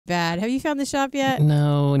bad. Have you found the shop yet?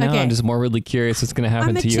 No, now I'm just morbidly curious what's going to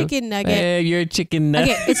happen to you. I'm a chicken nugget. Hey, you're a chicken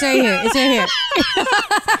nugget. Okay, it's right here. It's right here.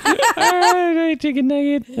 All right, chicken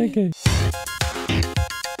nugget. Okay.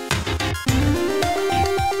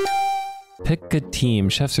 Pick a team,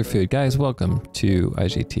 chefs or food. Guys, welcome to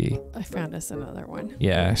IGT. I found us another one.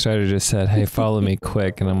 Yeah, Strider just said, hey, follow me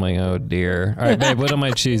quick. And I'm like, oh dear. All right, babe, what am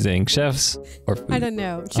I choosing? Chefs or food? I don't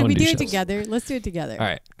know. Should we do it together? Let's do it together. All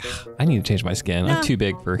right. I need to change my skin. No, I'm too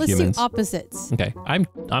big for let's humans. Do opposites. Okay.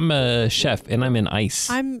 I'm a chef and I'm in ice.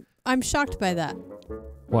 I'm shocked by that.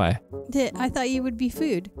 Why? I thought you would be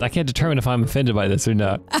food. I can't determine if I'm offended by this or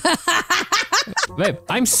not. Babe,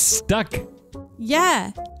 I'm stuck.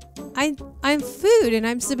 Yeah. I'm food and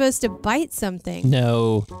I'm supposed to bite something.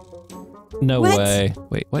 No way.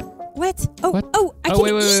 Wait, what? What? Oh, what? I can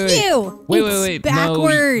eat you. Wait.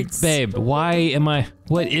 Backwards. No, babe, why am I?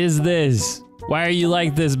 What is this? Why are you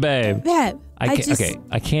like this, babe? Babe, I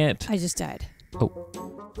can't. I just died. Oh.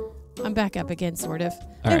 I'm back up again, sort of.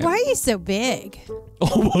 All right. Why are you so big?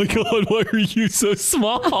 Oh my God, why are you so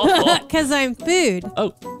small? Because I'm food.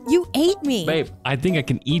 Oh. You ate me. Babe, I think I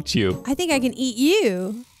can eat you. I think I can eat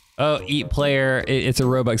you. Oh, eat player. It's a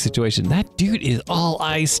Roblox situation. That dude is all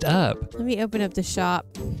iced up. Let me open up the shop.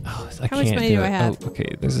 Oh, How much money do I have? Oh,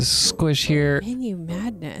 okay, there's a squish here. Menu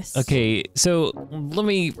madness. Okay, so let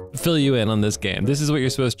me fill you in on this game. This is what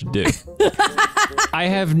you're supposed to do. I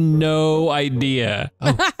have no idea.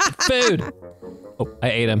 Oh, food. Oh,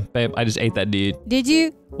 I ate him, babe. I just ate that dude. Did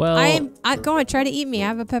you? Well, go on, try to eat me. I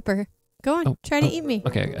have a pepper. Go on, try to eat me.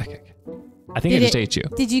 Okay. I think I just ate you.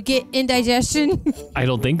 Did you get indigestion? I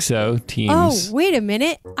don't think so, teams. Oh, wait a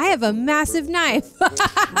minute. I have a massive knife.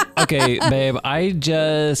 Okay, babe, I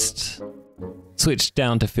just switched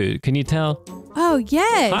down to food. Can you tell? Oh,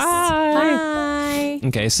 yes. Hi.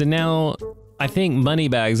 Okay, so now I think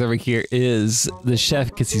Moneybags over here is the chef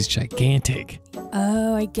because he's gigantic.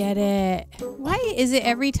 Oh, I get it. Why is it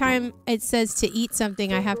every time it says to eat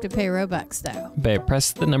something, I have to pay Robux, though? Babe,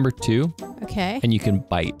 press the number 2. Okay. And you can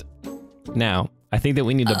bite. Now, I think that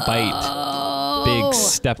we need to bite Big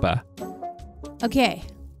Steppa. Okay.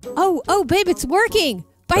 Oh, babe, it's working.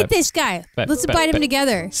 Bite this guy. Let's bite him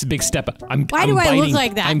together. It's Big Steppa. Why do I look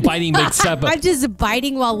like that? I'm biting Big Steppa. I'm just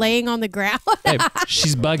biting while laying on the ground. Babe,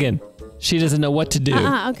 she's bugging. She doesn't know what to do.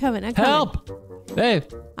 I'm coming. Help! Babe.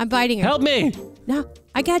 I'm biting her. Help me! No,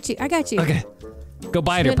 I got you. Okay. Go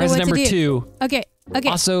bite her. Press number 2. Okay.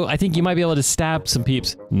 Also, I think you might be able to stab some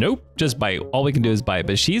peeps. Nope, just bite. All we can do is bite,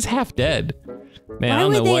 but she's half dead. Man, I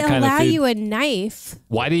don't know what kind of food. Why would they allow you a knife?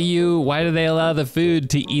 Why do they allow the food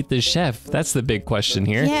to eat the chef? That's the big question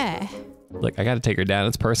here. Yeah. Look, I got to take her down.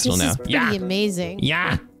 It's personal now. This is pretty amazing.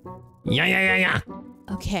 Yeah.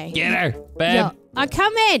 Okay. Get her, babe. Yo, I'm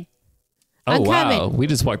coming. Oh, wow. We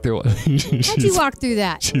just walked through. How'd you walk through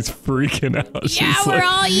that? She's freaking out. Yeah, we're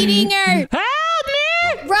all eating her. Help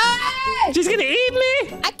me! Run! She's gonna eat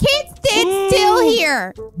me! I can't stand still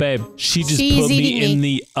here. Babe, she just put me in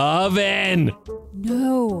the oven.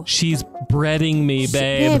 No. She's breading me,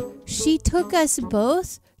 babe. She took us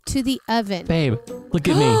both to the oven. Babe, look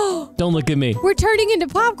at me. Don't look at me. We're turning into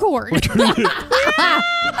popcorn.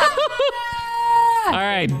 All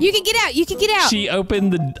right. You can get out. She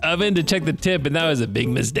opened the oven to check the tip, and that was a big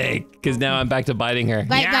mistake, because now I'm back to biting her.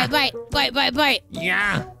 Bite. Yeah. Bite.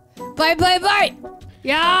 Yeah. Bite.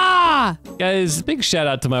 Yeah. Guys, big shout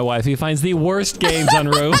out to my wife who finds the worst games on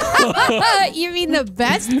Roblox. You mean the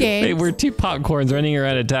best games? Hey, we're 2 popcorns running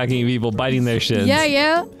around attacking people, biting their shins.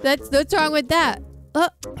 Yeah. What's wrong with that?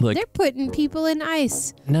 Look, they're putting people in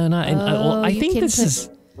ice. No, not in. Well, I think this is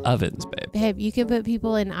ovens, babe. Babe, you can put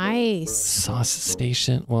people in ice. Sauce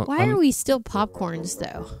station. Well, why are we still popcorns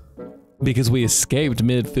though? Because we escaped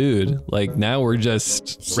mid-food. Like, now we're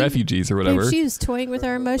just refugees or whatever. Babe, she was toying with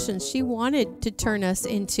our emotions. She wanted to turn us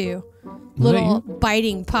into little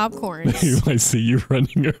biting popcorns. I see you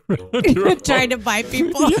running around. Trying to bite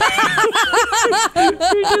people. You're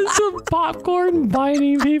just some popcorn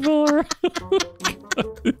biting people around.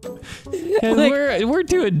 We're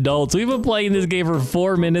 2 adults. We've been playing this game for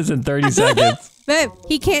 4 minutes and 30 seconds. Babe,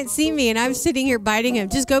 he can't see me and I'm sitting here biting him.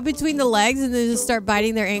 Just go between the legs and then just start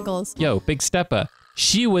biting their ankles. Yo, Big Steppa.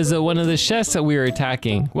 She was one of the chefs that we were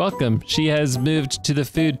attacking. Welcome. She has moved to the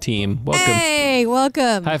food team. Welcome. Hey,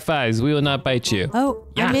 welcome. High fives. We will not bite you. Oh,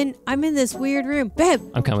 yeah. I'm in this weird room. Babe.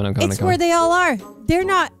 I'm coming. It's where they all are.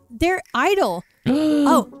 They're idle.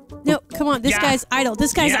 Oh, no, come on. This guy's idle.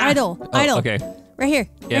 This guy's idle. Idle. Okay. Right here.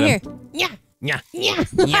 Get right him. here. Yeah.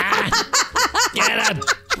 Get him.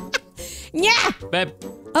 Yeah. Babe.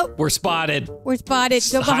 Oh. We're spotted. Go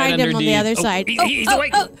behind him on the other side. He's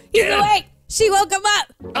awake. He's awake. She woke him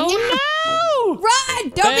up. Oh Run!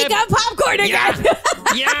 Don't Babe. become popcorn again.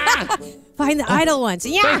 Yeah. Find the idle ones.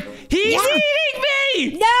 Yeah. He's Yeah. eating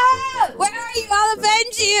me. No! Where are you? I'll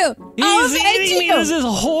avenge you. I'll He's avenge eating me. you. This is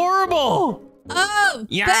horrible. Oh,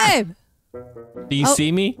 Yeah. babe. Do you Oh.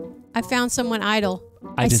 see me? I found someone idle.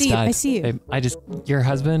 I just see died. you. I see you. Babe, your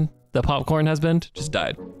husband, the popcorn husband, just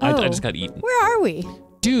died. I Oh. just got eaten. Where are we?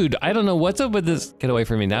 Dude, I don't know what's up with this. Get away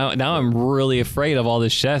from me now. Now I'm really afraid of all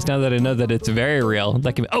this chefs. Now that I know that it's very real.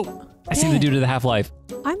 That can be, oh, I see the dude of the Half-Life.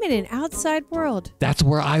 I'm in an outside world. That's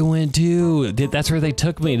where I went to. That's where they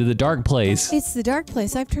took me, to the dark place. It's the dark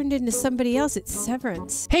place. I've turned into somebody else. It's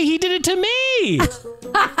Severance. Hey, he did it to me.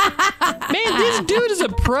 Man, this dude is a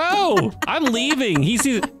pro. I'm leaving. He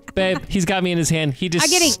sees, babe, he's got me in his hand. He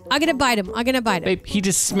just, I'm gonna bite him. I'm gonna bite him. babe, he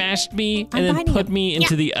just smashed me I'm and then biting put him. me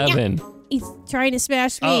into the oven. He's trying to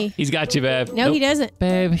smash Oh, me. he's got you, babe. No, he doesn't.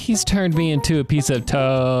 Babe, he's turned me into a piece of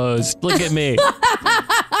toast. Look at me.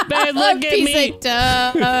 Babe, look at Piece me. of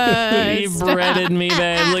toast. He breaded me,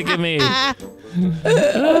 babe. Look at me.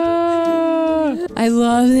 I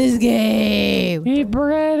love this game. He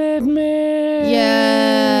breaded me.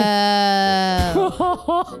 Yeah.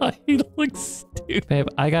 He looks stupid. Babe,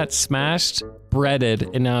 I got smashed, breaded,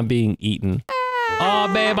 and now I'm being eaten. Oh,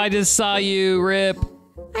 babe, I just saw you, Rip.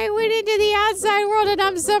 I went into the outside world and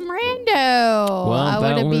I'm some rando. Well, I that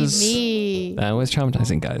want to be was- me. That was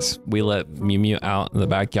traumatizing, guys. We let Mew Mew out in the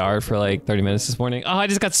backyard for like 30 minutes this morning. Oh, I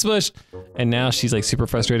just got smushed. And now she's like super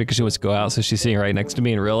frustrated because she wants to go out. So she's sitting right next to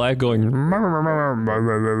me in real life going.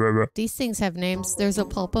 These things have names. There's a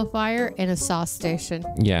pulpifier and a sauce station.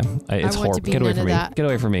 Yeah, it's want to horrible. be Get away none from of me. that. Get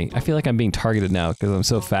away from me. I feel like I'm being targeted now because I'm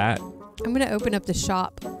so fat. I'm going to open up the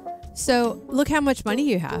shop. So look how much money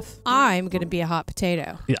you have. I'm going to be a hot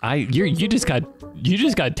potato. You just got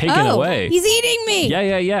taken away. He's eating me.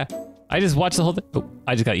 Yeah. I just watched the whole thing. Oh,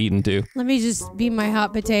 I just got eaten too. Let me just be my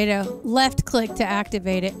hot potato. Left click to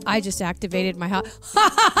activate it. I just activated my hot.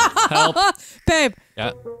 Help. Babe,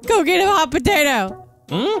 Yeah. go get a hot potato.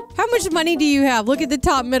 Mm? How much money do you have? Look at the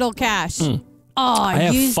top middle cash. Oh, I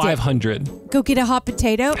have used 500. it. Go get a hot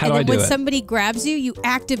potato. How and do I then do when it? somebody grabs you, you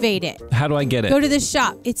activate it. How do I get it? Go to the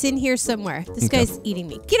shop. It's in here somewhere. This Okay. guy's eating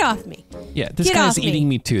me. Get off me. Yeah, this Get guy's off me. eating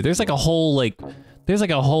me too. There's like a whole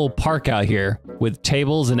park out here with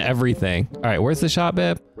tables and everything. All right, where's the shop,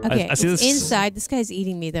 babe? Okay, I see it's this. inside. This guy's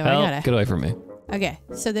eating me, though. Help, I gotta. get away from me. Okay,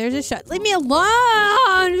 so there's a shop. Leave me alone.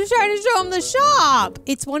 I'm just trying to show him the shop.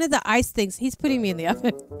 It's one of the ice things. He's putting me in the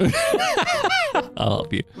oven. I'll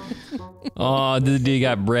help you. Oh, this dude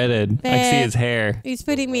got breaded. I can see his hair. He's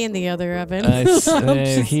putting me in the other oven.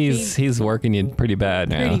 He's working you pretty bad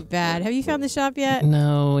now. pretty bad. Have you found the shop yet?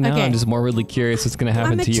 No, now Okay. I'm just more really curious what's gonna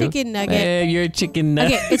happen I'm a to you. chicken nugget. Hey, you're a chicken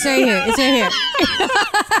nugget. Okay, it's right here. It's right here.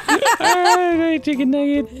 All right, chicken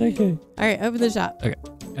nugget. Okay. All right, open the shop. Okay.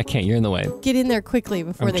 I can't. You're in the way. Get in there quickly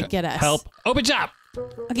before they get us. Help. Open shop.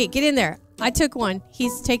 Okay, get in there. I took one.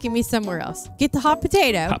 He's taking me somewhere else. Get the hot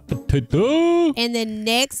potato. Hot potato. And then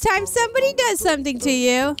next time somebody does something to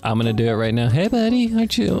you, I'm gonna do it right now. Hey, buddy,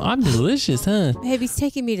 aren't you? I'm delicious, huh? babe, he's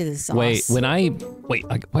taking me to the sauce. Wait,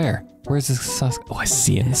 where? Where's the sauce? Oh, I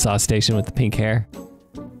see it in the sauce station with the pink hair.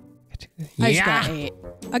 I just got ate.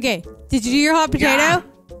 Okay, did you do your hot potato?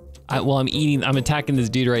 I'm attacking this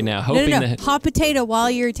dude right now, No, hoping no, no. that. Hot potato while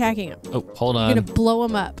you're attacking him. Oh, hold You're on. gonna blow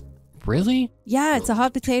him up. Really? Yeah, it's a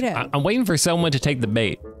hot potato. I'm waiting for someone to take the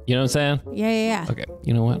bait. You know what I'm saying? Yeah. Okay.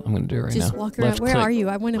 You know what? I'm gonna do it right Just now. walk around. Where are you?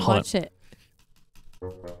 I want to Hold watch it.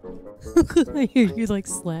 I hear you like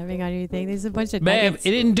slamming on your thing. There's a bunch of Babe, nuggets. it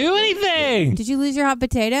didn't do anything. Did you lose your hot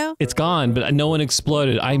potato? It's gone, but no one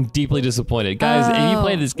exploded. I'm deeply disappointed. Guys, if you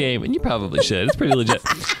play this game, and you probably should, it's pretty legit.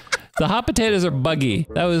 The hot potatoes are buggy.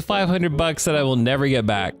 That was $500 that I will never get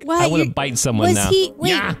back. What? I want to bite someone Was now.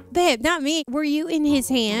 wait, babe, not me. Were you in his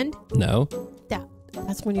hand? No.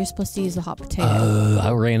 That's when you're supposed to use the hot potato.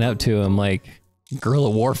 I ran up to him like guerrilla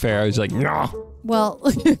warfare. I was like, no. Well,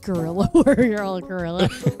 gorilla. You're all gorilla.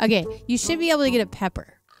 Okay, you should be able to get a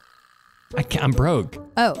pepper. I'm broke.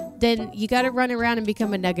 Oh, then you got to run around and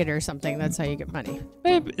become a nugget or something. That's how you get money.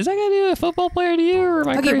 Babe, is that gonna do a football player to you, or am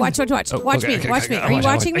I Okay, crazy? watch. Oh, Watch okay, me. okay, Watch okay, me. okay, Are you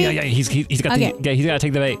watching me? Yeah, he's got Okay. he's gotta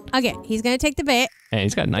take the bait. Okay, he's gonna take the bait. And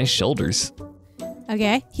he's got nice shoulders.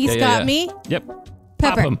 Okay, he's Yeah, got me. Yep.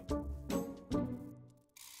 Pepper. Pop him.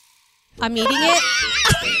 I'm eating it.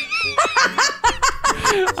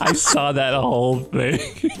 I saw that whole thing.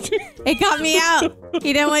 It got me out.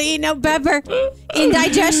 He didn't want to eat no pepper.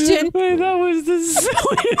 Indigestion. Wait, that was the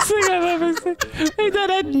silliest thing I've ever seen. Wait, that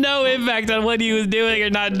had no impact on what he was doing or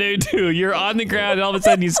not doing too. You're on the ground and all of a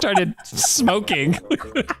sudden you started smoking.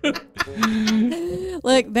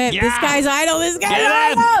 Look, babe, this Yeah. guy's idle. This guy's Get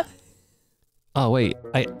him. idle. Oh wait,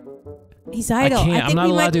 He's I idle. can't. I'm not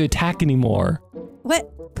allowed to attack anymore.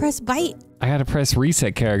 What? Press bite. I gotta press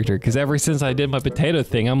reset character because ever since I did my potato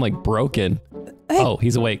thing, I'm like broken. Hey. Oh,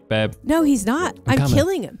 he's awake, babe. No, he's not. I'm coming.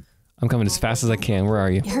 killing him. I'm coming as fast as I can. Where are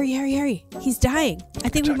you? Hurry, hurry, hurry. He's dying. I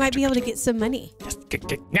think we might be able to get some money.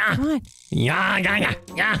 Yeah. Come on.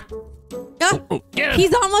 Yeah. Ah, Get him.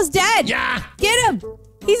 he's almost dead. Yeah. Get him.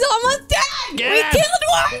 He's almost dead. Get We him. killed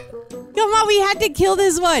one. Come on, we had to kill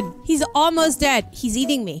this one. He's almost dead. He's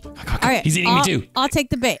eating me. Okay. All right. He's eating me too. I'll take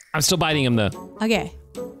the bait. I'm still biting him though. Okay.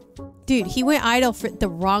 Dude, he went idle for the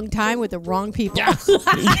wrong time with the wrong people. Yeah.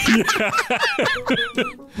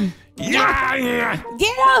 Yeah.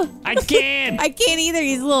 Get him. I can't. I can't either.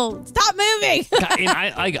 He's a little. Stop moving.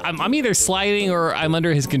 I'm either sliding or I'm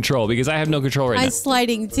under his control because I have no control right now. I'm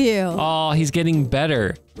sliding too. Oh, he's getting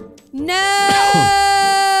better.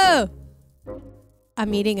 No.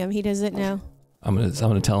 I'm eating him. He doesn't know. I'm gonna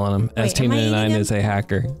tell on him. Wait, am I eating ST99 him? is a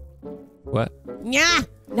hacker. What? Yeah.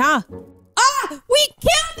 Nah. Ah! We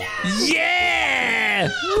killed him! Yeah!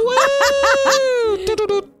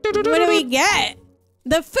 What do we get?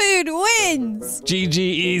 The food wins. GG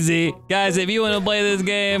easy. Guys, if you want to play this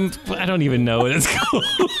game, I don't even know what it's called.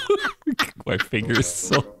 My finger's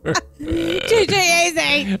sore. GG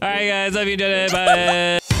easy. All right, guys. Hope you did it.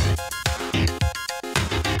 Bye.